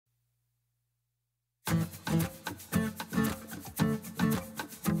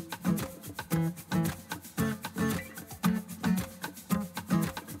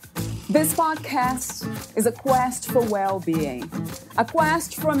This podcast is a quest for well-being, a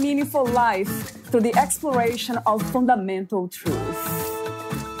quest for a meaningful life through the exploration of fundamental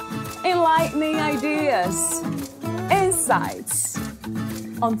truth. Enlightening ideas, insights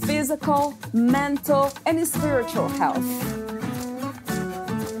on physical, mental, and spiritual health.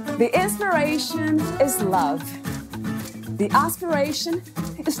 The inspiration is love. The aspiration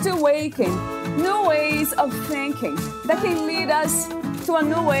is to awaken new ways of thinking that can lead us to a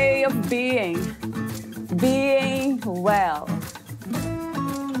new way of being well.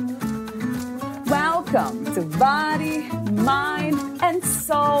 Welcome to Body, Mind, and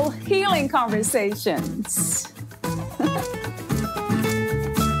Soul Healing Conversations.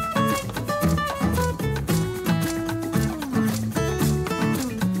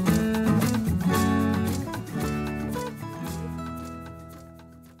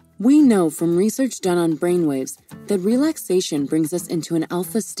 We know from research done on brainwaves that relaxation brings us into an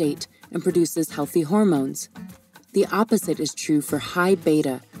alpha state and produces healthy hormones. The opposite is true for high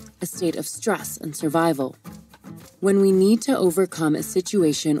beta, a state of stress and survival. When we need to overcome a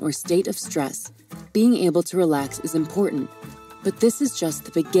situation or state of stress, being able to relax is important, but this is just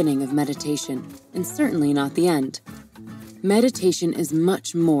the beginning of meditation, and certainly not the end. Meditation is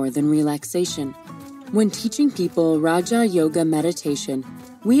much more than relaxation. When teaching people Raja Yoga meditation,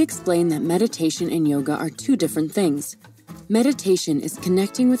 we explain that meditation and yoga are two different things. Meditation is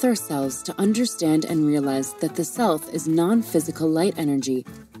connecting with ourselves to understand and realize that the self is non-physical light energy,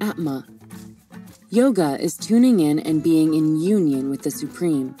 atma. Yoga is tuning in and being in union with the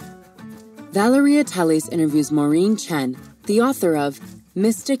Supreme. Valeria Teles interviews Maureen Chen, the author of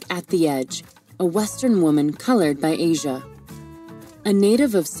Mystic at the Edge, a Western woman colored by Asia. A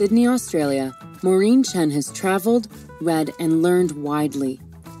native of Sydney, Australia, Maureen Chen has traveled, read, and learned widely.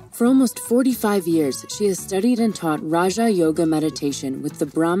 For almost 45 years, she has studied and taught Raja Yoga meditation with the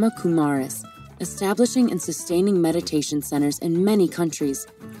Brahma Kumaris, establishing and sustaining meditation centers in many countries,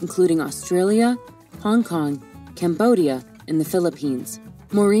 including Australia, Hong Kong, Cambodia, and the Philippines.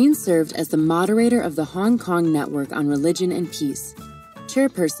 Maureen served as the moderator of the Hong Kong Network on Religion and Peace,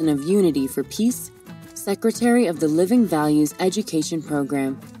 chairperson of Unity for Peace, secretary of the Living Values Education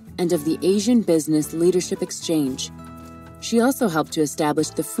Program, and of the Asian Business Leadership Exchange. She also helped to establish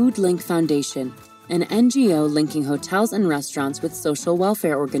the Food Link Foundation, an NGO linking hotels and restaurants with social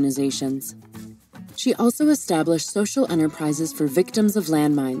welfare organizations. She also established social enterprises for victims of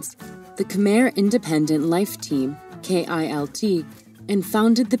landmines, the Khmer Independent Life Team, KILT, and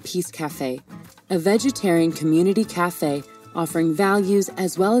founded the Peace Cafe, a vegetarian community cafe offering values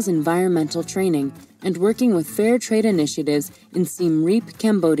as well as environmental training and working with fair trade initiatives in Siem Reap,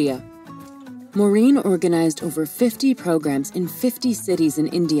 Cambodia. Maureen organized over 50 programs in 50 cities in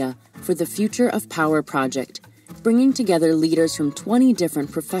India for the Future of Power project, bringing together leaders from 20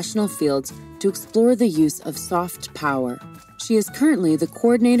 different professional fields to explore the use of soft power. She is currently the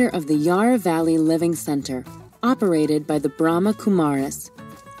coordinator of the Yarra Valley Living Center, operated by the Brahma Kumaris.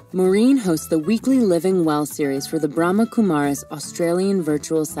 Maureen hosts the weekly Living Well series for the Brahma Kumaris Australian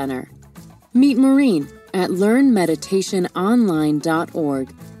Virtual Center. Meet Maureen at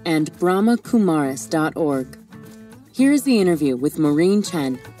learnmeditationonline.org and brahmakumaris.org. Here's the interview with Maureen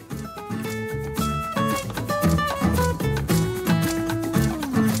Chen.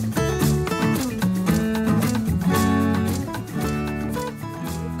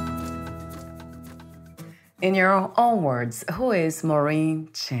 In your own words, who is Maureen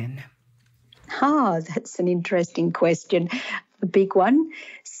Chen? That's an interesting question, a big one.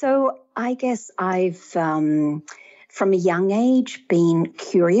 So I guess I've, from a young age, been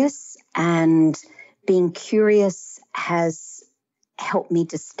curious, and being curious has helped me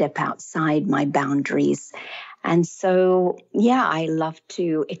to step outside my boundaries. And so, I love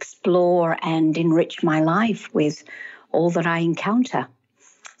to explore and enrich my life with all that I encounter.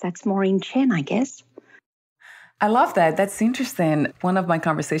 That's Maureen Chen, I guess. I love that. That's interesting. One of my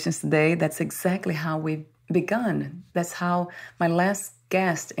conversations today, that's exactly how we begun. That's how my last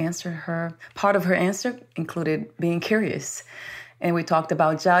guest answered her. Part of her answer included being curious. And we talked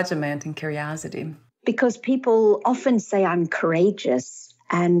about judgment and curiosity. Because people often say I'm courageous,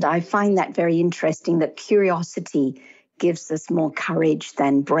 and I find that very interesting, that curiosity gives us more courage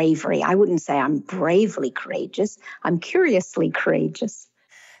than bravery. I wouldn't say I'm bravely courageous. I'm curiously courageous.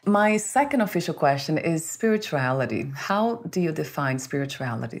 My second official question is spirituality. How do you define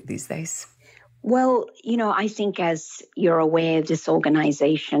spirituality these days? Well, I think, as you're aware, this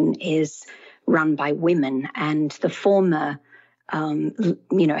organization is run by women, and the former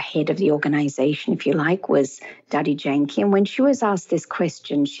head of the organization, if you like, was Dadi Janki. And when she was asked this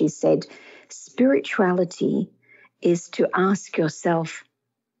question, she said, spirituality is to ask yourself,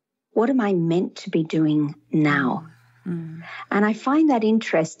 what am I meant to be doing now? And I find that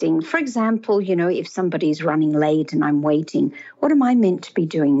interesting. For example, if somebody's running late and I'm waiting, what am I meant to be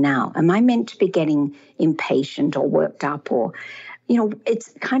doing now? Am I meant to be getting impatient or worked up? Or,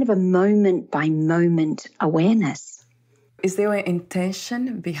 it's kind of a moment by moment awareness. Is there an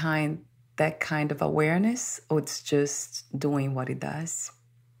intention behind that kind of awareness, or it's just doing what it does?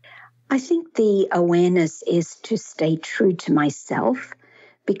 I think the awareness is to stay true to myself,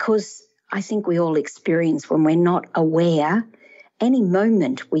 because I think we all experience when we're not aware, any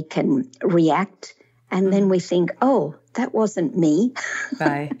moment we can react and then we think, oh, that wasn't me.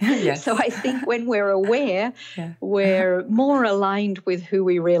 Right. Yes. So I think when we're aware, we're more aligned with who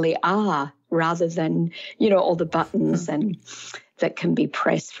we really are rather than, all the buttons and that can be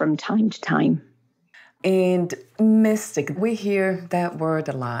pressed from time to time. And mystic, we hear that word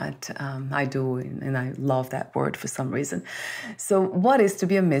a lot. I do, and I love that word for some reason. So what is to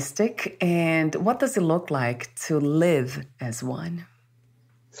be a mystic, and what does it look like to live as one?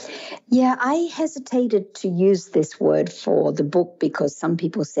 Yeah, I hesitated to use this word for the book because some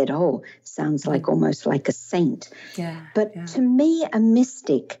people said, oh, sounds like almost like a saint. Yeah. But to me, a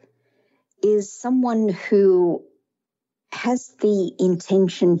mystic is someone who has the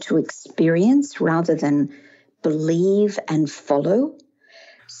intention to experience rather than believe and follow.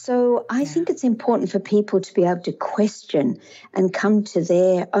 So I think it's important for people to be able to question and come to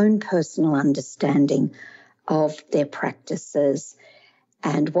their own personal understanding of their practices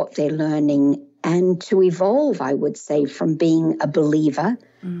and what they're learning, and to evolve, I would say, from being a believer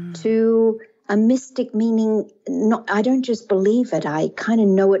to a mystic, meaning I don't just believe it, I kind of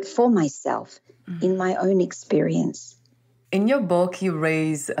know it for myself in my own experience. In your book, you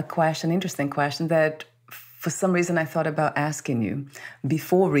raise a question, interesting question, that for some reason I thought about asking you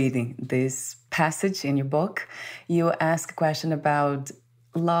before reading this passage in your book. You ask a question about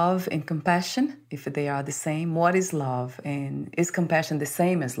love and compassion, if they are the same. What is love, and is compassion the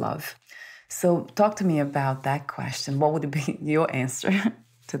same as love? So talk to me about that question. What would be your answer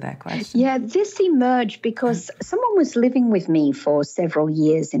to that question? Yeah, this emerged because someone was living with me for several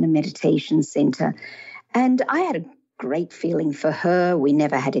years in a meditation center, and I had a great feeling for her. We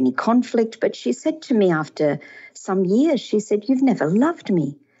never had any conflict, but she said to me after some years, she said, "You've never loved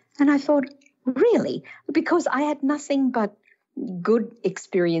me." And I thought, really? Because I had nothing but good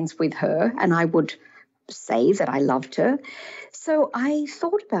experience with her, and I would say that I loved her. So I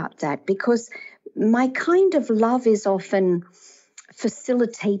thought about that, because my kind of love is often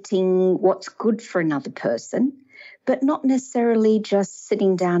facilitating what's good for another person, but not necessarily just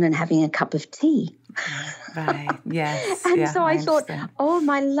sitting down and having a cup of tea. Right, yes. And so I thought,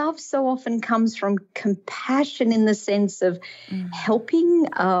 my love so often comes from compassion in the sense of helping,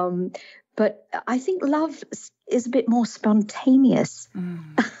 but I think love is a bit more spontaneous.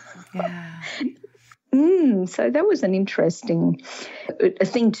 So that was an interesting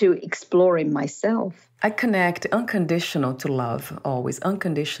thing to explore in myself. I connect unconditional to love, always.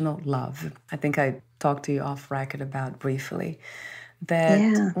 Unconditional love. I think I talked to you off record about briefly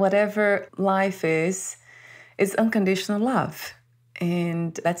that whatever life is unconditional love.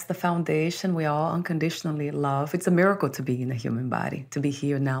 And that's the foundation. We all unconditionally love. It's a miracle to be in a human body, to be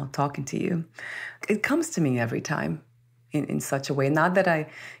here now talking to you. It comes to me every time in such a way. Not that I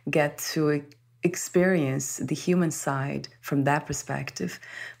get to experience the human side from that perspective,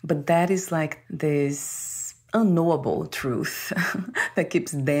 but that is like this unknowable truth that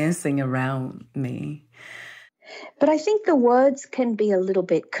keeps dancing around me. But I think the words can be a little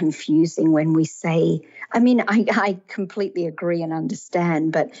bit confusing when we say, I completely agree and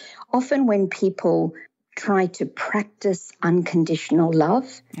understand, but often when people try to practice unconditional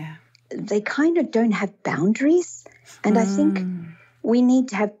love, they kind of don't have boundaries. And I think we need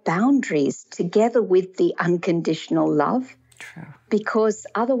to have boundaries together with the unconditional love. True. Because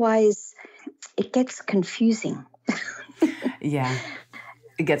otherwise it gets confusing.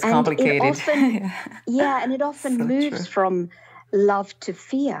 It gets complicated. And it often moves from love to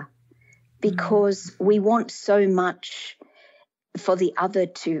fear, because we want so much for the other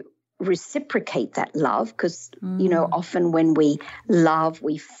to reciprocate that love, because, often when we love,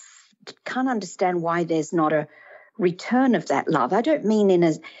 we can't understand why there's not a return of that love. I don't mean in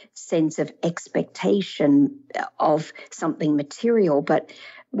a sense of expectation of something material, but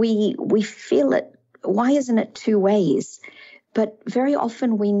we feel it. Why isn't it two ways? But very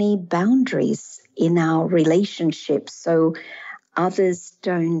often we need boundaries in our relationships so others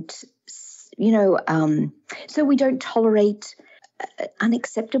don't, so we don't tolerate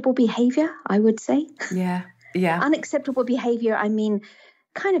unacceptable behavior, I would say. Yeah. Unacceptable behavior, I mean,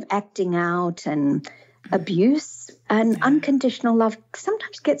 kind of acting out and abuse, and unconditional love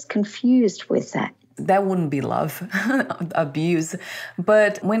sometimes gets confused with that. That wouldn't be love, abuse.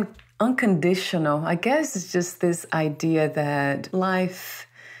 But when unconditional, I guess it's just this idea that life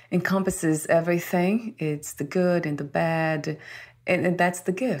encompasses everything. It's the good and the bad. And that's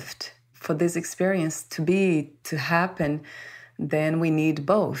the gift. For this experience to happen, then we need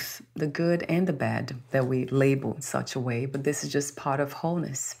both, the good and the bad, that we label in such a way. But this is just part of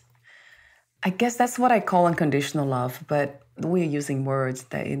wholeness. I guess that's what I call unconditional love, but we're using words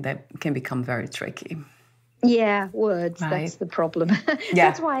that can become very tricky. Yeah, words, right? That's the problem.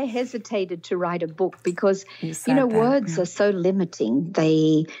 That's why I hesitated to write a book, because, words are so limiting.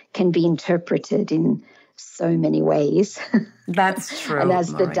 They can be interpreted in so many ways. That's true. And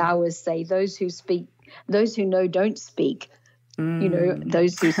as the Taoists say, those who know don't speak.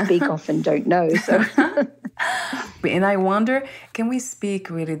 Those who speak often don't know. So. And I wonder, can we speak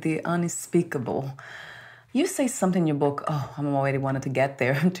really the unspeakable? You say something in your book, I'm already wanted to get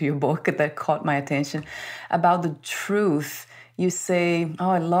there to your book, that caught my attention, about the truth. You say,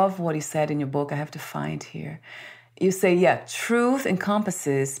 I love what you said in your book, I have to find here. You say, truth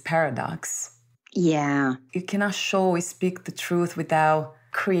encompasses paradox. Yeah. You cannot speak the truth without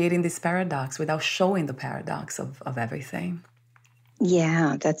creating this paradox, without showing the paradox of everything.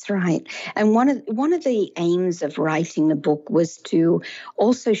 Yeah, that's right. And one of the aims of writing the book was to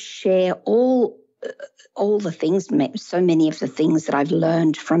also share all the things, so many of the things that I've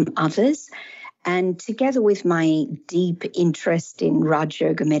learned from others. And together with my deep interest in Raj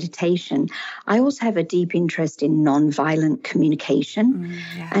Yoga meditation, I also have a deep interest in nonviolent communication.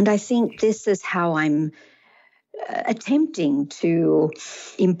 And I think this is how I'm attempting to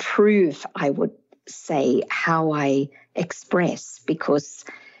improve, I would say, how I express, because,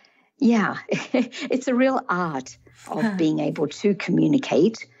 it's a real art of being able to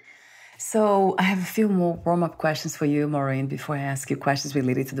communicate. So I have a few more warm-up questions for you, Maureen, before I ask you questions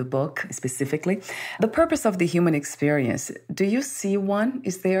related to the book specifically. The purpose of the human experience, do you see one?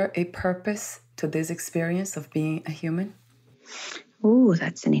 Is there a purpose to this experience of being a human? Oh,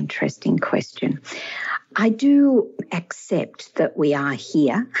 that's an interesting question. I do accept that we are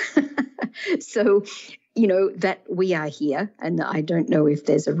here. So, that we are here, and I don't know if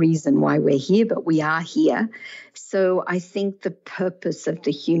there's a reason why we're here, but we are here. So I think the purpose of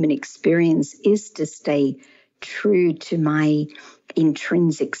the human experience is to stay true to my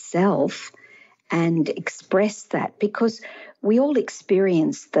intrinsic self and express that, because we all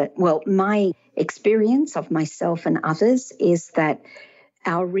experience that. Well, my experience of myself and others is that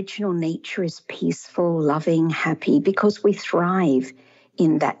our original nature is peaceful, loving, happy, because we thrive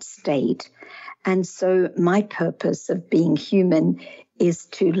in that state. And so my purpose of being human is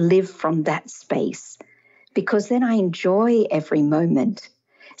to live from that space, because then I enjoy every moment.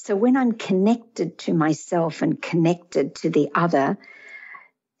 So when I'm connected to myself and connected to the other,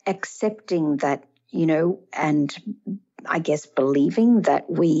 accepting that, and I guess believing that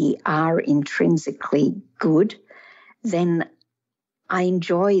we are intrinsically good, then I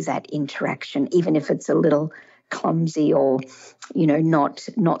enjoy that interaction, even if it's a little clumsy or,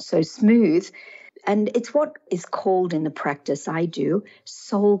 not so smooth. And it's what is called in the practice I do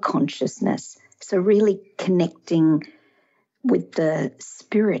soul consciousness. So really connecting with the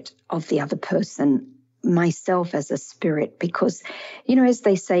spirit of the other person, myself as a spirit, because, as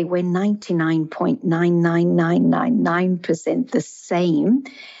they say, we're 99.99999% the same,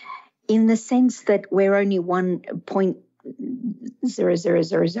 in the sense that we're only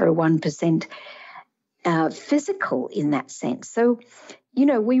 1.00001% physical in that sense. So,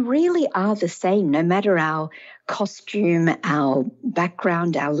 we really are the same, no matter our costume, our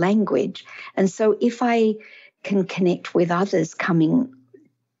background, our language. And so if I can connect with others coming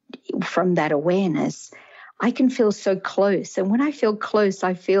from that awareness, I can feel so close. And when I feel close,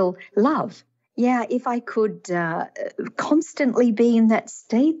 I feel love. Yeah, if I could constantly be in that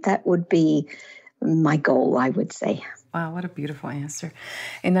state, that would be my goal, I would say. Wow, what a beautiful answer.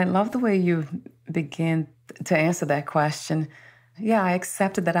 And I love the way you begin to answer that question. Yeah, I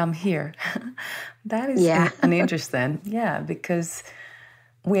accepted that I'm here. That is an interesting, because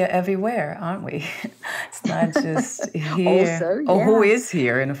we are everywhere, aren't we? It's not just here. Also, who is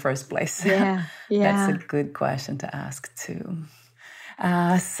here in the first place? Yeah. That's a good question to ask too.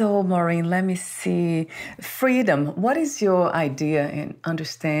 So, Maureen, let me see. Freedom. What is your idea and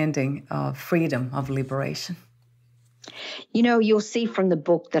understanding of freedom, of liberation? You'll see from the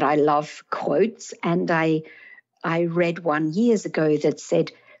book that I love quotes, and I read one years ago that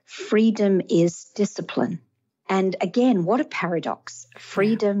said, freedom is discipline. And again, what a paradox.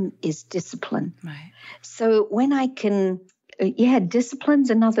 Freedom is discipline. Right. So when I can discipline's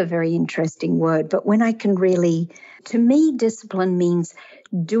another very interesting word. But when I can really, to me, discipline means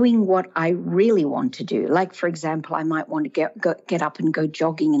doing what I really want to do. Like, for example, I might want to get up and go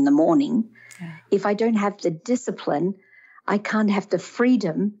jogging in the morning. Yeah. If I don't have the discipline, I can't have the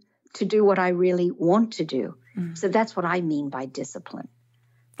freedom to do what I really want to do. So that's what I mean by discipline.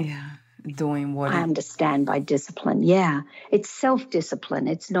 Yeah, doing what I understand by discipline. Yeah, it's self-discipline.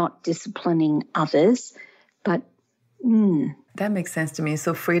 It's not disciplining others, but that makes sense to me.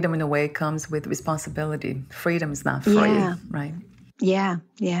 So freedom in a way comes with responsibility. Freedom is not free, right? Yeah,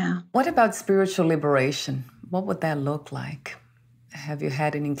 yeah. What about spiritual liberation? What would that look like? Have you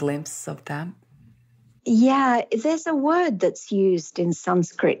had any glimpse of that? Yeah, there's a word that's used in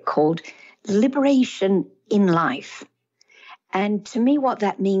Sanskrit called liberation in life. And to me, what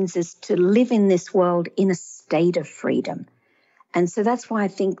that means is to live in this world in a state of freedom. And so that's why I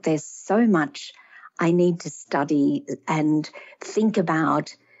think there's so much I need to study and think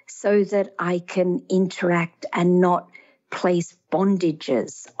about so that I can interact and not place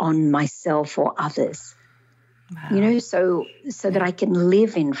bondages on myself or others. Wow. So that I can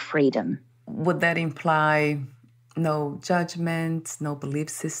live in freedom. Would that imply no judgment, no belief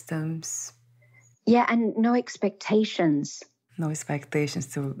systems? Yeah, and no expectations. No expectations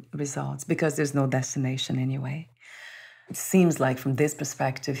to results, because there's no destination anyway. It seems like from this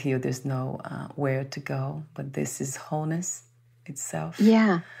perspective here, there's no where to go, but this is wholeness itself.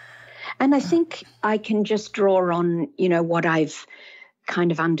 Yeah. And I think I can just draw on, what I've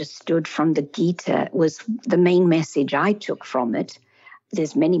kind of understood from the Gita was the main message I took from it.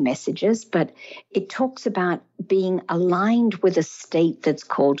 There's many messages, but it talks about being aligned with a state that's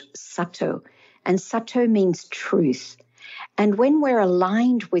called sato. And sato means truth. And when we're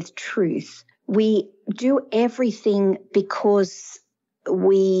aligned with truth, we do everything because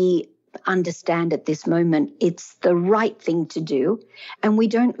we understand at this moment it's the right thing to do, and we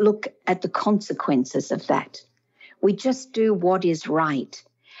don't look at the consequences of that. We just do what is right.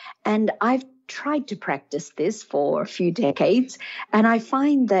 And I've tried to practice this for a few decades, and I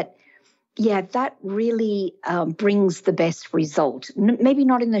find that, that really brings the best result. Maybe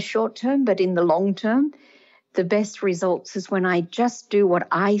not in the short term, but in the long term, the best results is when I just do what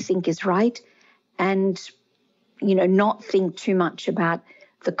I think is right and, not think too much about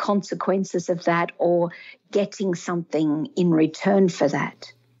the consequences of that or getting something in return for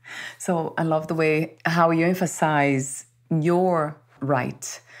that. So I love the way how you emphasize your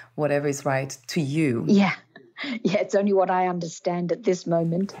right, whatever is right to you. Yeah. Yeah, it's only what I understand at this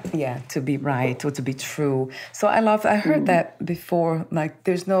moment. Yeah, to be right or to be true. So I heard that before, like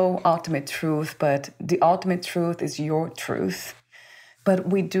there's no ultimate truth, but the ultimate truth is your truth. But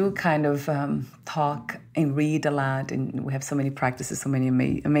we do kind of talk and read a lot, and we have so many practices, so many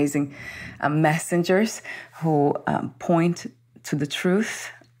amazing messengers who point to the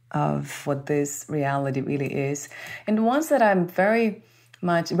truth of what this reality really is. And the ones that I'm very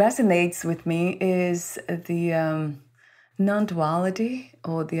much resonates with me is the non-duality,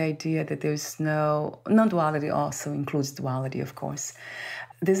 or the idea that there's no... Non-duality also includes duality, of course.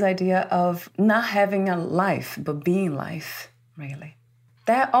 This idea of not having a life, but being life, really.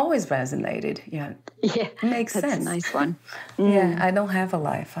 That always resonated. Yeah, makes sense. That's a nice one. Yeah, I don't have a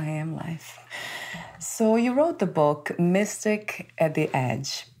life. I am life. So you wrote the book, Mystic at the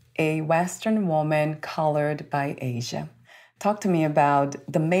Edge, a Western woman colored by Asia. Talk to me about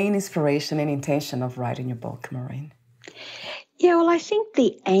the main inspiration and intention of writing your book, Maureen. Yeah, well, I think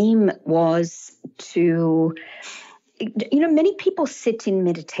the aim was to, many people sit in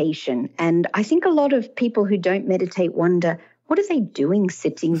meditation, and I think a lot of people who don't meditate wonder, what are they doing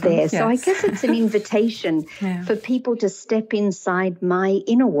sitting there? Yes. So I guess it's an invitation for people to step inside my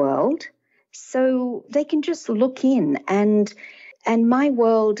inner world so they can just look in, and my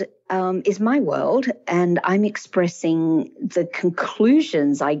world is my world, and I'm expressing the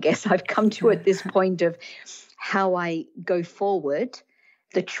conclusions, I guess, I've come to at this point of how I go forward,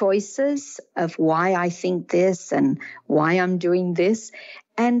 the choices of why I think this and why I'm doing this.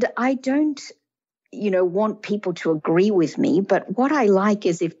 And I don't, want people to agree with me, but what I like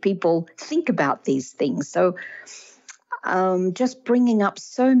is if people think about these things. So just bringing up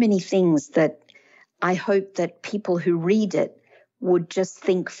so many things that I hope that people who read it would just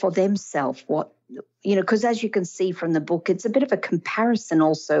think for themselves what, because as you can see from the book, it's a bit of a comparison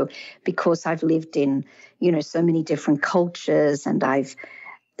also, because I've lived in, so many different cultures, and I've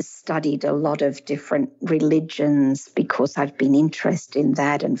studied a lot of different religions because I've been interested in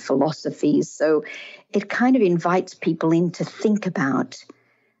that, and philosophies. So it kind of invites people in to think about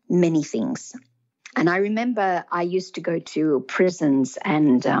many things. And I remember I used to go to prisons,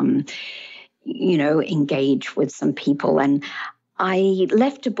 and engage with some people. And I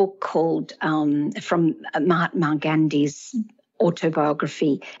left a book called from Mahatma Gandhi's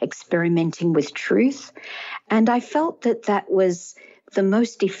autobiography, Experimenting with Truth. And I felt that was the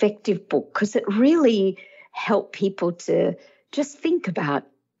most effective book because it really helped people to just think about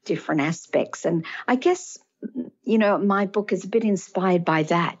different aspects. And I guess, my book is a bit inspired by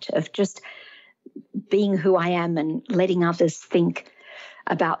that, of just being who I am and letting others think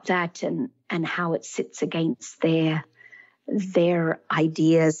about that and how it sits against their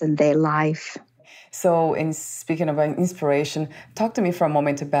ideas and their life. So in speaking about inspiration, talk to me for a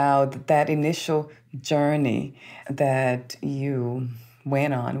moment about that initial journey that you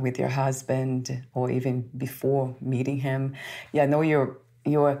went on with your husband or even before meeting him. Yeah, I know you're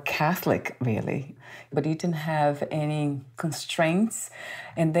Catholic, really, but you didn't have any constraints.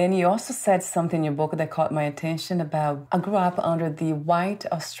 And then you also said something in your book that caught my attention about, I grew up under the white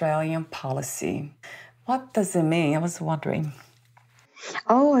Australian policy. What does it mean? I was wondering.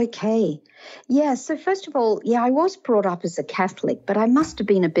 Oh, okay. Yeah, so first of all, I was brought up as a Catholic, but I must have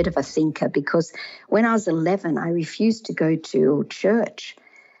been a bit of a thinker because when I was 11, I refused to go to church.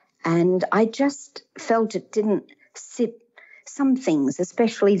 And I just felt it didn't sit some things,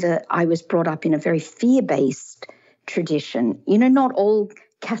 especially that I was brought up in a very fear-based tradition. Not all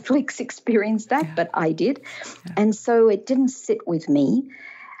Catholics experience that, but I did. Yeah. And so it didn't sit with me.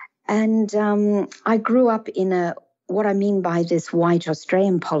 And I grew up in what I mean by this white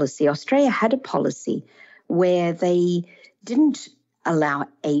Australian policy. Australia had a policy where they didn't allow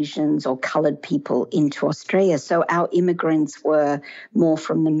Asians or coloured people into Australia. So our immigrants were more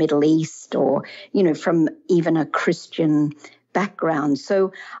from the Middle East or, from even a Christian background.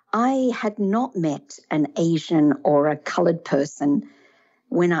 So I had not met an Asian or a coloured person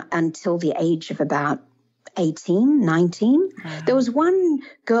until the age of about 18, 19. Uh-huh. There was one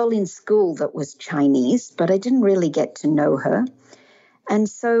girl in school that was Chinese, but I didn't really get to know her. And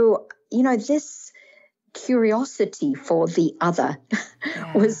so, this curiosity for the other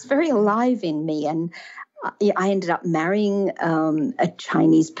was very alive in me. And I ended up marrying a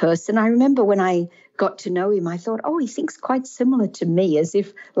Chinese person. I remember when I got to know him, I thought, he thinks quite similar to me, as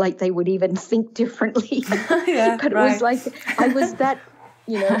if like they would even think differently. But it was like I was that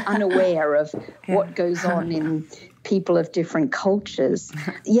unaware of what goes on in people of different cultures.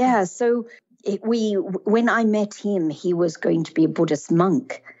 Yeah, so when I met him, he was going to be a Buddhist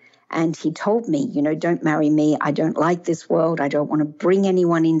monk. And he told me, don't marry me. I don't like this world. I don't want to bring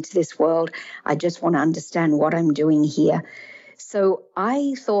anyone into this world. I just want to understand what I'm doing here. So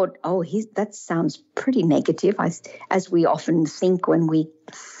I thought, that sounds pretty negative. As we often think when we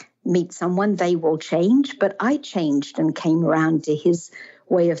meet someone, they will change. But I changed and came around to his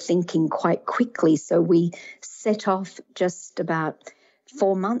way of thinking quite quickly. So we set off just about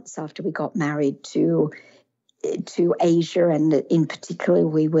 4 months after we got married to Asia, and in particular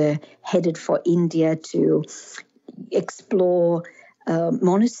we were headed for India to explore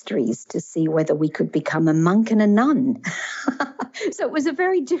monasteries to see whether we could become a monk and a nun. So it was a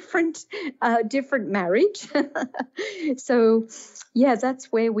very different marriage. So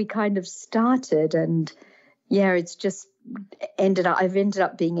that's where we kind of started, and it's just I've ended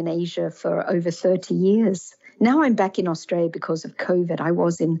up being in Asia for over 30 years. Now I'm back in Australia because of COVID. I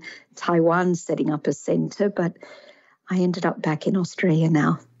was in Taiwan setting up a centre, but I ended up back in Australia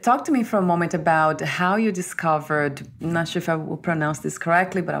now. Talk to me for a moment about how you discovered, I'm not sure if I will pronounce this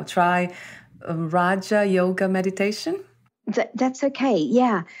correctly, but I'll try, Raja Yoga meditation? That's okay,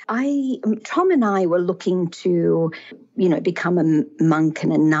 yeah. Tom and I were looking to, become a monk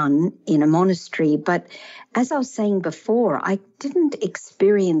and a nun in a monastery, but as I was saying before, I didn't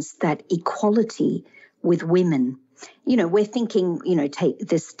experience that equality with women. We're thinking,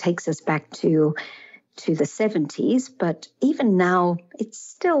 this takes us back to the 70s, but even now it's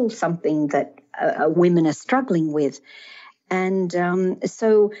still something that women are struggling with. And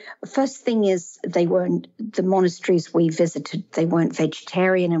so first thing is the monasteries we visited, they weren't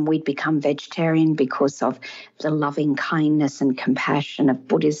vegetarian, and we'd become vegetarian because of the loving kindness and compassion of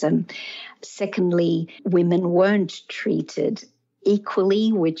Buddhism. Secondly, women weren't treated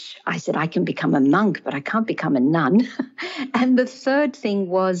equally, which I said I can become a monk, but I can't become a nun. And the third thing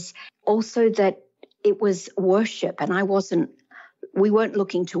was also that it was worship, and we weren't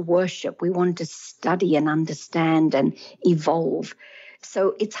looking to worship. We wanted to study and understand and evolve.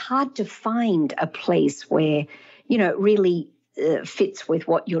 So it's hard to find a place where, it really fits with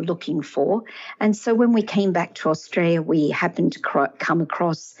what you're looking for. And so when we came back to Australia, we happened to come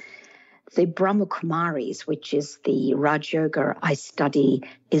across the Brahma Kumaris, which is the Raj Yoga I study,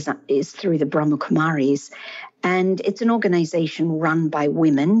 is through the Brahma Kumaris. And it's an organization run by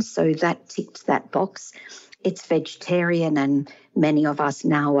women, so that ticked that box. It's vegetarian, and many of us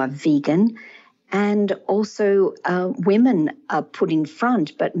now are vegan. And also women are put in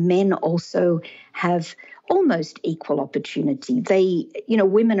front, but men also have almost equal opportunity.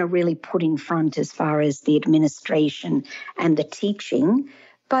 Women are really put in front as far as the administration and the teaching,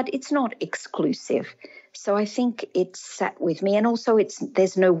 but it's not exclusive. So I think it sat with me. And also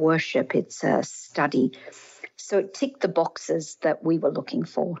there's no worship, it's a study. So it ticked the boxes that we were looking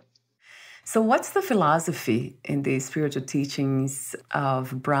for. So what's the philosophy in the spiritual teachings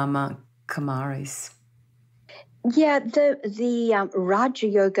of Brahma Kumaris? Yeah, the Raja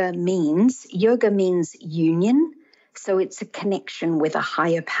Yoga means union. So it's a connection with a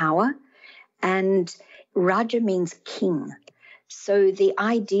higher power. And Raja means king. So the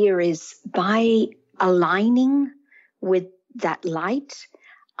idea is by aligning with that light,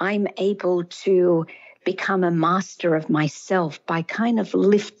 I'm able to become a master of myself by kind of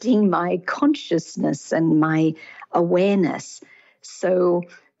lifting my consciousness and my awareness. So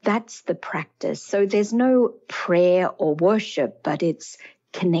that's the practice. So there's no prayer or worship, but it's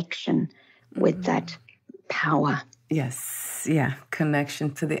connection with that power. Yes, yeah,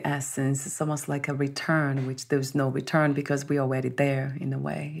 connection to the essence. It's almost like a return, which there's no return because we're already there in a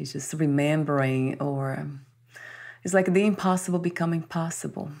way. It's just remembering, or it's like the impossible becoming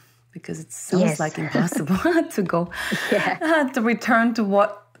possible, because it sounds like impossible to go, to return to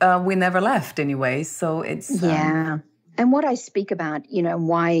what we never left anyway. So it's... And what I speak about,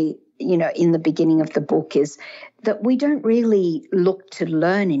 why, in the beginning of the book is that we don't really look to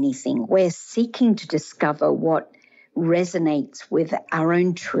learn anything. We're seeking to discover what resonates with our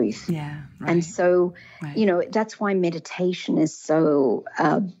own truth. Yeah, right. And so, that's why meditation is so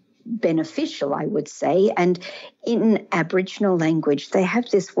beneficial, I would say. And in Aboriginal language, they have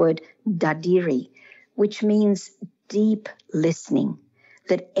this word dadiri, which means deep listening,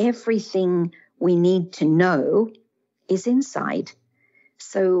 that everything we need to know is inside.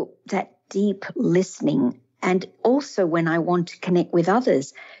 So that deep listening, and also when I want to connect with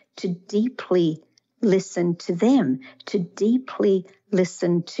others, to deeply listen to them, to deeply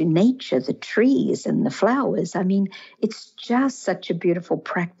listen to nature, the trees and the flowers. I mean, it's just such a beautiful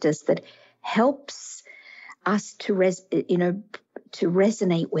practice that helps us to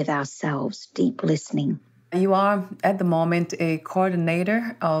resonate with ourselves, deep listening. You are, at the moment, a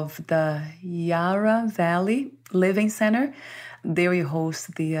coordinator of the Yarra Valley Living Center. There you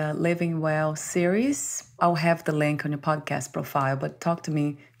host the Living Well series. I'll have the link on your podcast profile, but talk to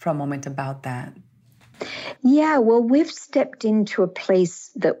me for a moment about that. Yeah, well, we've stepped into a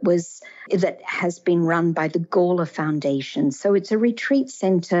place that has been run by the Gawler Foundation. So it's a retreat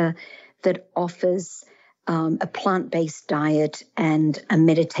center that offers a plant-based diet and a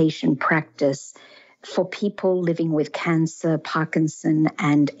meditation practice for people living with cancer, Parkinson,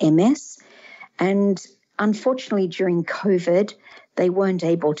 and MS. And unfortunately, during COVID, they weren't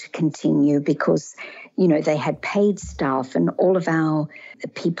able to continue because, they had paid staff, and all of our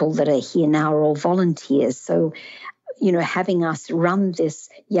people that are here now are all volunteers. So, having us run this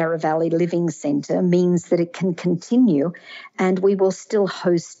Yarra Valley Living Centre means that it can continue, and we will still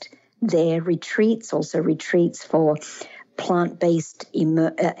host their retreats, also retreats for plant-based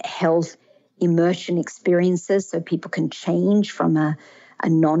health immersion experiences, so people can change from a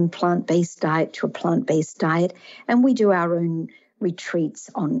non-plant-based diet to a plant-based diet. And we do our own retreats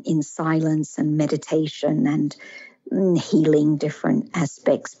in silence and meditation and healing different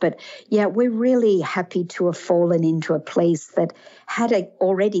aspects. But yeah, we're really happy to have fallen into a place that had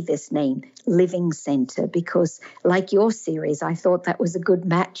already this name, Living Center, because like your series, I thought that was a good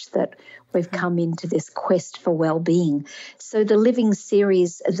match, that we've come into this quest for well-being. So the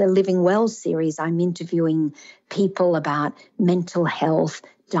Living Well series, I'm interviewing people about mental health,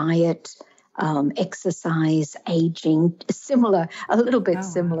 diet, exercise, aging, a little bit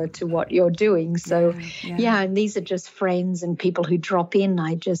similar to what you're doing. So yeah, and these are just friends and people who drop in.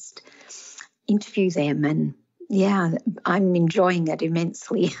 I just interview them, and yeah, I'm enjoying it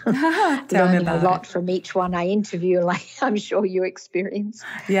immensely. Learning a lot from each one I interview, like I'm sure you experience.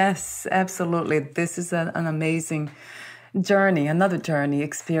 Yes, absolutely. This is an amazing journey, another journey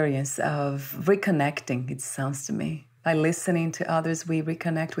experience of reconnecting, it sounds to me. By listening to others, we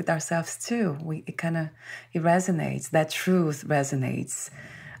reconnect with ourselves too. It resonates. That truth resonates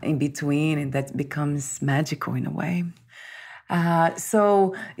in between, and that becomes magical in a way.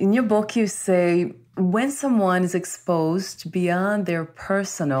 So in your book, you say, when someone is exposed beyond their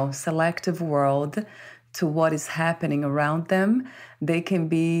personal selective world to what is happening around them, they can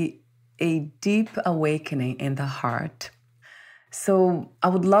be a deep awakening in the heart. So I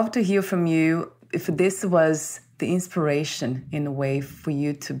would love to hear from you if this was the inspiration in a way for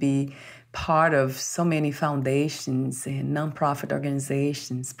you to be part of so many foundations and nonprofit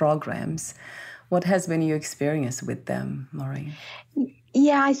organizations, programs, what has been your experience with them, Maureen?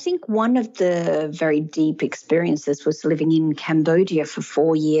 Yeah, I think one of the very deep experiences was living in Cambodia for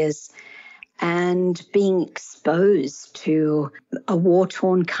 4 years and being exposed to a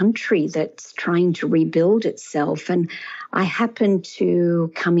war-torn country that's trying to rebuild itself. And I happened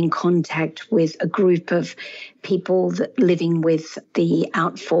to come in contact with a group of people living with the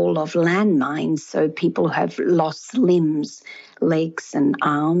outfall of landmines, so people who have lost limbs, legs and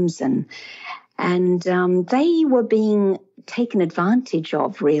arms, and they were being taken advantage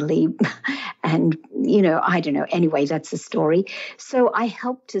of, really. And, I don't know. Anyway, that's a story. So I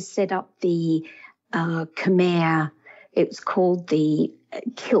helped to set up the Khmer, it's called the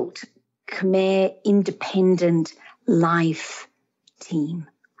KILT, Khmer Independent Life Team.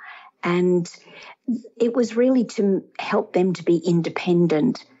 And it was really to help them to be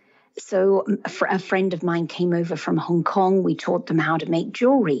independent. So a friend of mine came over from Hong Kong. We taught them how to make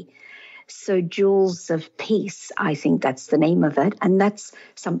jewelry. So Jewels of Peace, I think that's the name of it. And that's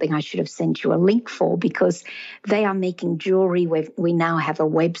something I should have sent you a link for, because they are making jewelry. We now have a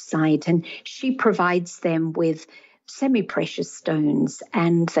website, and she provides them with semi-precious stones,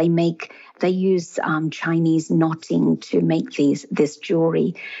 and they use Chinese knotting to make this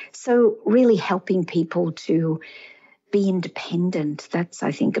jewelry. So really helping people to be independent. That's,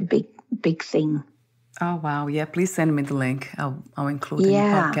 I think, a big thing. Oh, wow. Yeah, please send me the link. I'll include in the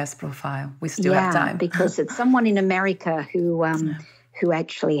podcast profile. We still have time. Because it's someone in America who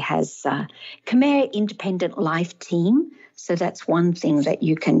actually has Khmer Independent Life Team. So that's one thing that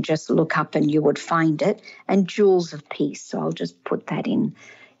you can just look up and you would find it. And Jewels of Peace. So I'll just put that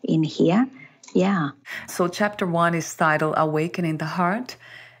in here. Yeah. So chapter 1 is titled Awakening the Heart.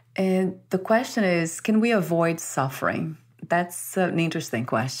 And the question is, can we avoid suffering? That's an interesting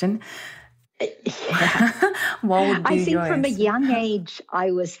question. Yeah. What would be I think your from answer? a young age, I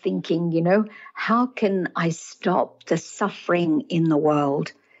was thinking, how can I stop the suffering in the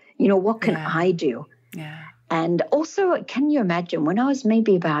world? What can I do? Yeah. And also, can you imagine, when I was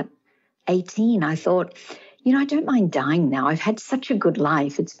maybe about 18, I thought, I don't mind dying now. I've had such a good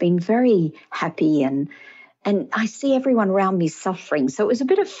life. It's been very happy, and I see everyone around me suffering. So it was a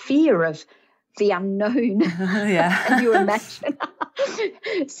bit of fear of the unknown. Yeah. Can you imagine?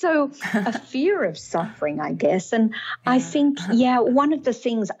 So a fear of suffering, I guess. And I think, one of the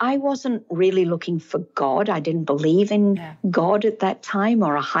things, I wasn't really looking for God. I didn't believe in God at that time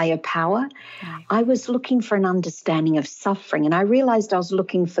or a higher power. Right. I was looking for an understanding of suffering. And I realized I was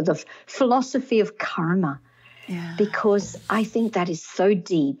looking for the philosophy of karma. Yeah. Because I think that is so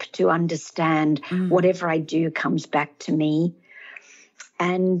deep to understand whatever I do comes back to me.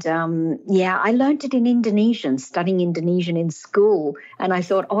 And, I learned it in Indonesian, studying Indonesian in school. And I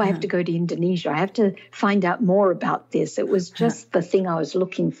thought, I have to go to Indonesia. I have to find out more about this. It was just the thing I was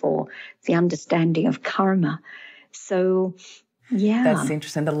looking for, the understanding of karma. So, yeah. That's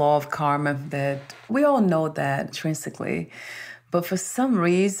interesting, the law of karma, that we all know that intrinsically. But for some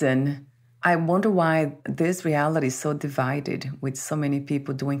reason, I wonder why this reality is so divided, with so many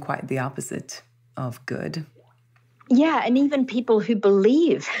people doing quite the opposite of good. Yeah, and even people who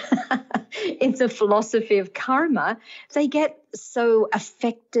believe in the philosophy of karma, they get so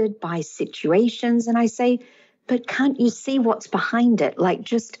affected by situations. And I say, but can't you see what's behind it? Like,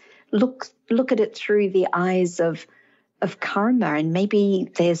 just look at it through the eyes of karma, and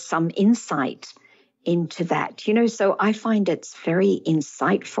maybe there's some insight into that, so I find it's very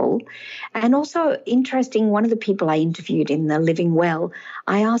insightful. And also interesting, one of the people I interviewed in the Living Well,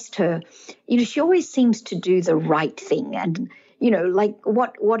 I asked her, she always seems to do the right thing, and like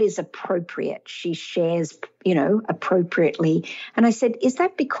what is appropriate, she shares appropriately. And I said, is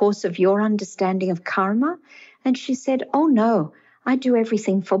that because of your understanding of karma? And she said, oh no, I do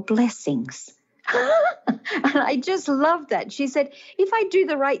everything for blessings. And I just love that. She said, if I do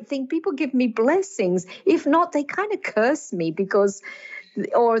the right thing, people give me blessings. If not, they kind of curse me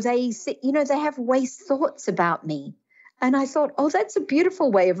or they have waste thoughts about me. And I thought, that's a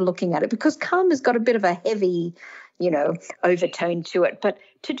beautiful way of looking at it, because karma's got a bit of a heavy, overtone to it. But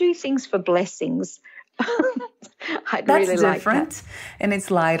to do things for blessings, I'd That's really like different. that. And it's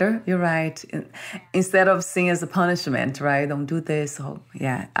lighter. You're right. Instead of seeing as a punishment, right? Don't do this.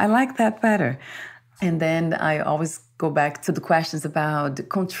 I like that better. And then I always go back to the questions about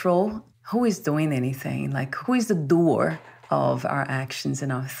control. Who is doing anything? Like, who is the doer of our actions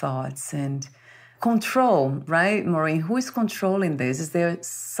and our thoughts? And control, right, Maureen? Who is controlling this? Is there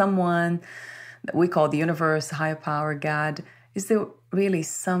someone that we call the universe, higher power, God? Is there really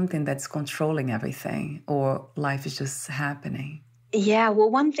something that's controlling everything, or life is just happening? Yeah, well,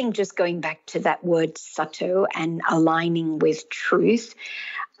 one thing, just going back to that word sato and aligning with truth,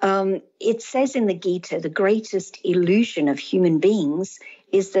 it says in the Gita, the greatest illusion of human beings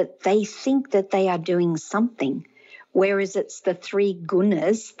is that they think that they are doing something, whereas it's the three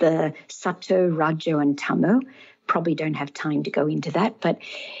gunas, the sato, rajo, and tamo. Probably don't have time to go into that, but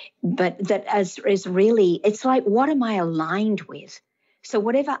that is really, it's like, what am I aligned with? So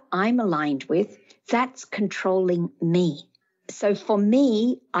whatever I'm aligned with, that's controlling me. So for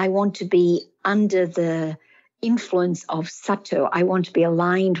me, I want to be under the influence of sato. I want to be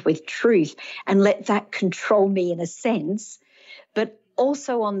aligned with truth and let that control me in a sense. But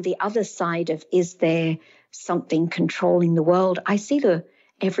also on the other side of, is there something controlling the world? I see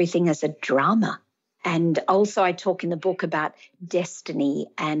everything as a drama. And also I talk in the book about destiny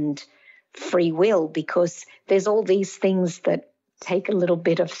and free will, because there's all these things that take a little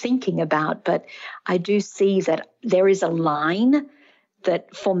bit of thinking about, but I do see that there is a line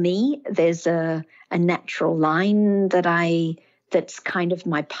that, for me, there's a natural line that's kind of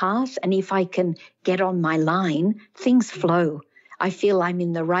my path. And if I can get on my line, things flow. I feel I'm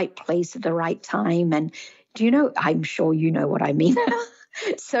in the right place at the right time. And do you know, I'm sure you know what I mean.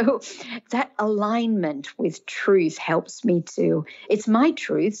 So that alignment with truth helps me it's my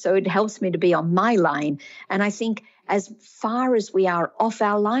truth, so it helps me to be on my line. And I think as far as we are off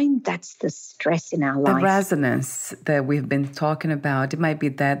our line, that's the stress in our life. The resonance that we've been talking about, it might be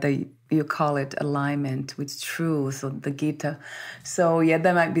that you call it alignment with truth, or the Gita. So yeah,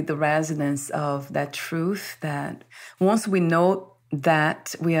 that might be the resonance of that truth, that once we know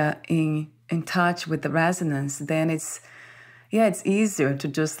that we are in touch with the resonance, then it's easier to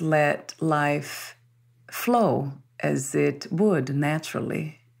just let life flow as it would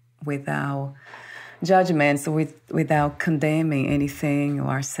naturally, without judgments, without condemning anything or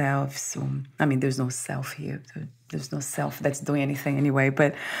ourselves. I mean, there's no self here. There's no self that's doing anything anyway.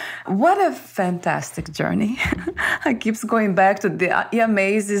 But what a fantastic journey. I keep going back to it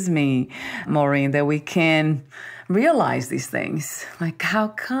amazes me, Maureen, that we can realize these things. Like, how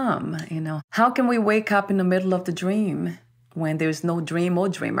come, how can we wake up in the middle of the dream when there's no dream or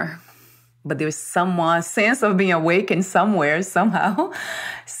dreamer, but there's some sense of being awakened somewhere, somehow?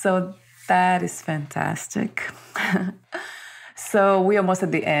 So that is fantastic. So we're almost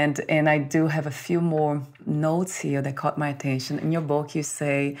at the end, and I do have a few more notes here that caught my attention. In your book, you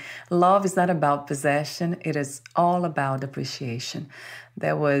say, love is not about possession, it is all about appreciation.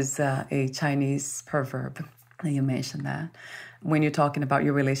 There was a Chinese proverb, and you mentioned that, when you're talking about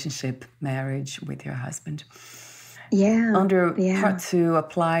your relationship, marriage with your husband. Yeah. Under part 2,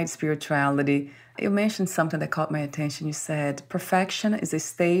 applied spirituality, you mentioned something that caught my attention. You said, perfection is a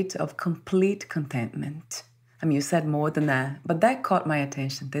state of complete contentment. I mean, you said more than that, but that caught my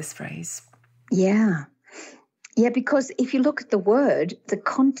attention, this phrase. Yeah. Yeah, because if you look at the word, the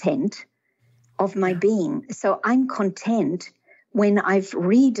content of my being, so I'm content when I've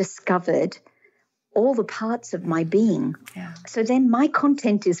rediscovered all the parts of my being. Yeah. So then my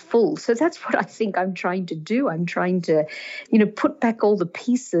content is full. So that's what I think I'm trying to do. I'm trying to, put back all the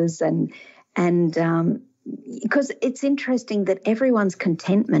pieces and because it's interesting that everyone's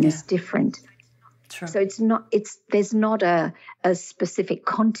contentment is different. True. So there's not a specific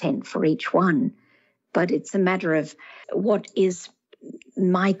content for each one, but it's a matter of what is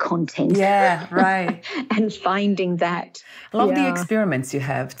my content. Yeah, right. And finding that. I love the experiments you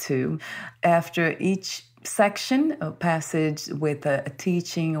have too. After each section or passage with a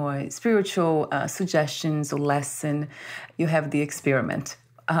teaching or spiritual suggestions or lesson, you have the experiment.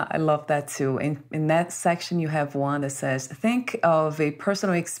 I love that too. In that section, you have one that says, think of a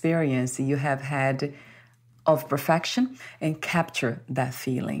personal experience you have had of perfection and capture that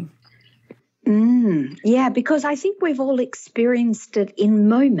feeling. Yeah, because I think we've all experienced it in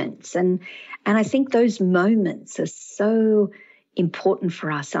moments. And I think those moments are so important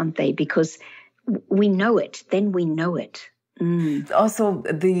for us, aren't they? Because we know it, then we know it. Also,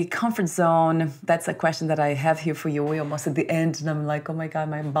 the comfort zone, that's a question that I have here for you. We're almost at the end, and I'm like, oh my God,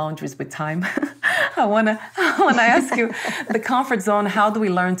 my boundaries with time. I wanna ask you, the comfort zone, how do we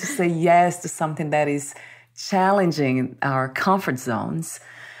learn to say yes to something that is challenging our comfort zones?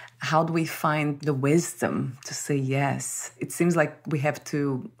 How do we find the wisdom to say yes? It seems like we have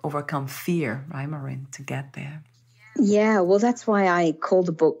to overcome fear, right, Maureen, to get there. Yeah, well, that's why I call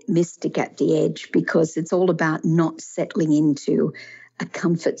the book Mystic at the Edge, because it's all about not settling into a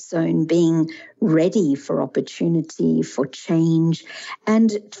comfort zone, being ready for opportunity, for change.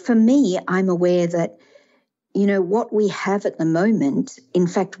 And for me, I'm aware that what we have at the moment, in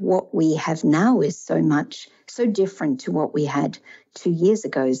fact, what we have now is so different to what we had 2 years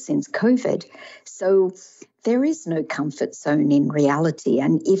ago since COVID. So there is no comfort zone in reality.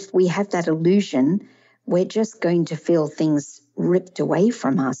 And if we have that illusion, we're just going to feel things ripped away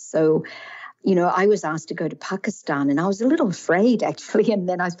from us. So, I was asked to go to Pakistan and I was a little afraid actually. And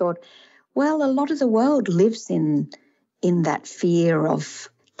then I thought, well, a lot of the world lives in that fear of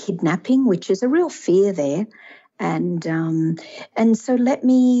kidnapping, which is a real fear there. And so let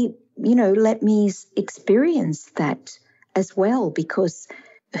me experience that as well, because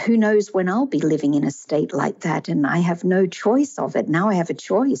who knows when I'll be living in a state like that, and I have no choice of it. Now I have a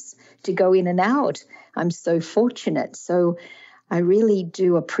choice to go in and out. I'm so fortunate. So I really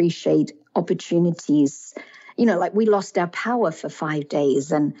do appreciate opportunities. Like we lost our power for 5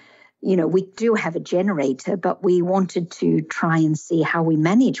 days, and we do have a generator, but we wanted to try and see how we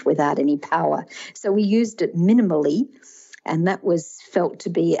manage without any power. So we used it minimally, and that was felt to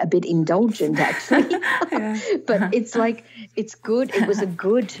be a bit indulgent, actually. But it's good. It was a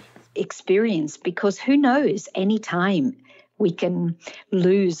good experience because who knows, any time we can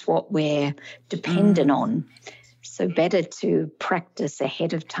lose what we're dependent on. So better to practice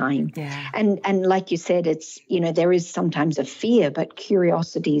ahead of time. Yeah. And like you said, it's, there is sometimes a fear, but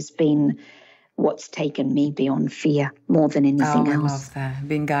curiosity's been what's taken me beyond fear more than anything else. I love that.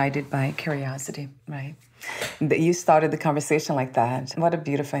 Being guided by curiosity, right? You started the conversation like that. What a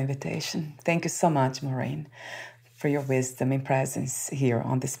beautiful invitation. Thank you so much, Maureen, for your wisdom and presence here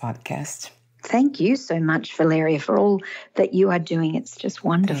on this podcast. Thank you so much, Valeria, for all that you are doing. It's just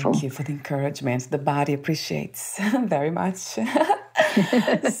wonderful. Thank you for the encouragement. The body appreciates very much.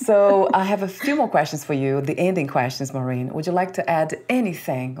 So I have a few more questions for you, the ending questions, Maureen. Would you like to add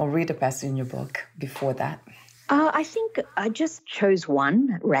anything or read a passage in your book before that? I think I just chose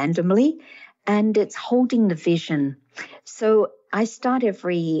one randomly, and it's holding the vision. So I start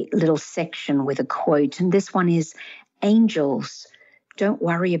every little section with a quote, and this one is, "Angels don't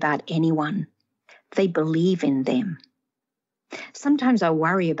worry about anyone. They believe in them." Sometimes I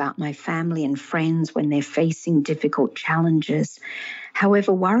worry about my family and friends when they're facing difficult challenges.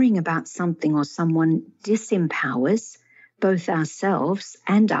 However, worrying about something or someone disempowers both ourselves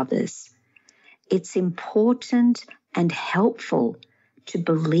and others. It's important and helpful to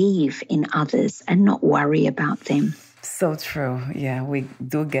believe in others and not worry about them. So true. Yeah, we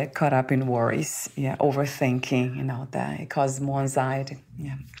do get caught up in worries. Yeah, overthinking and all that. It causes more anxiety.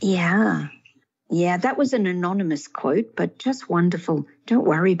 Yeah, that was an anonymous quote, but just wonderful. Don't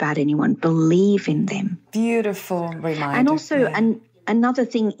worry about anyone. Believe in them. Beautiful reminder. And also, another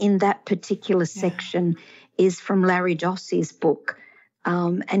thing in that particular section is from Larry Dossey's book.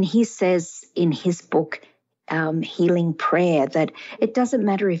 And he says in his book, Healing Prayer, that it doesn't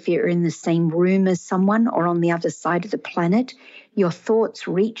matter if you're in the same room as someone or on the other side of the planet, your thoughts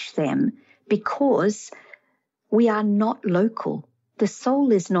reach them because we are not local. The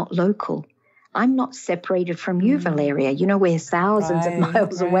soul is not local. I'm not separated from you, Valeria. We're thousands of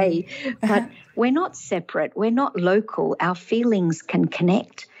miles away, but we're not separate. We're not local. Our feelings can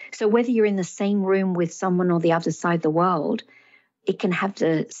connect. So whether you're in the same room with someone or the other side of the world, it can have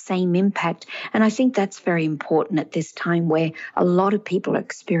the same impact. And I think that's very important at this time where a lot of people are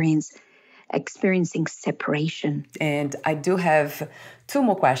experiencing separation. And I do have two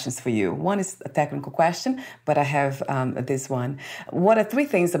more questions for you. One is a technical question, but I have this one. What are 3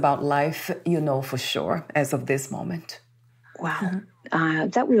 things about life you know for sure as of this moment? Wow,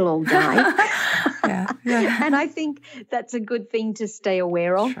 that we'll all die. Yeah. And I think that's a good thing to stay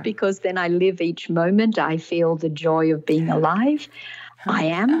aware of because then I live each moment. I feel the joy of being alive. I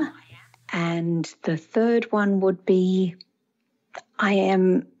am. And the third one would be I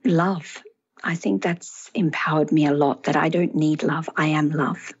am love. I think that's empowered me a lot, that I don't need love. I am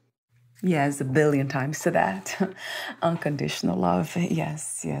love. Yes, 1 billion times to that. Unconditional love.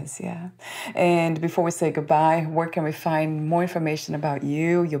 Yes, yeah. And before we say goodbye, where can we find more information about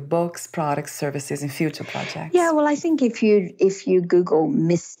you, your books, products, services, and future projects? Yeah, well, I think if you Google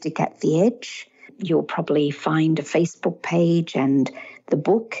Mystic at the Edge, you'll probably find a Facebook page and the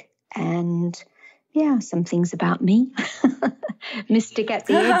book and some things about me. Mystic at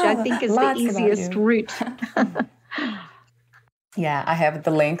the Edge, I think, is the easiest route. Yeah, I have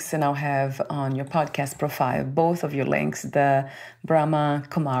the links, and I'll have on your podcast profile both of your links, the Brahma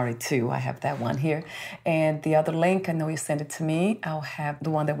Kumaris too. I have that one here. And the other link, I know you sent it to me. I'll have the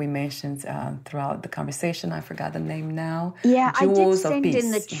one that we mentioned throughout the conversation. I forgot the name now. Yeah, Jewels I did send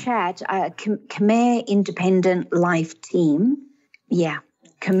in the chat, Khmer Independent Life Team. Yeah,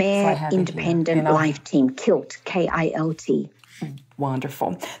 Khmer Independent Life Team, KILT, KILT.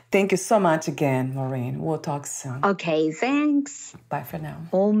 Wonderful. Thank you so much again, Maureen. We'll talk soon. Okay, thanks. Bye for now.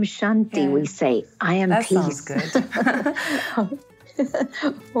 Om Shanti, we say. I am That peace. sounds good.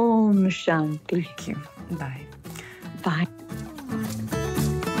 Om Shanti. Thank you. Bye. Bye.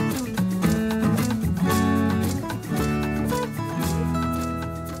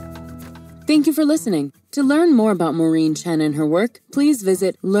 Thank you for listening. To learn more about Maureen Chen and her work, please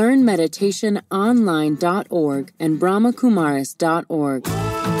visit learnmeditationonline.org and brahmakumaris.org.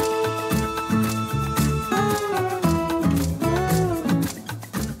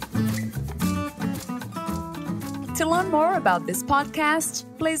 To learn more about this podcast,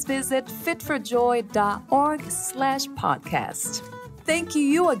 please visit fitforjoy.org/podcast. Thank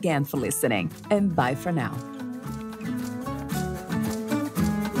you again for listening, and bye for now.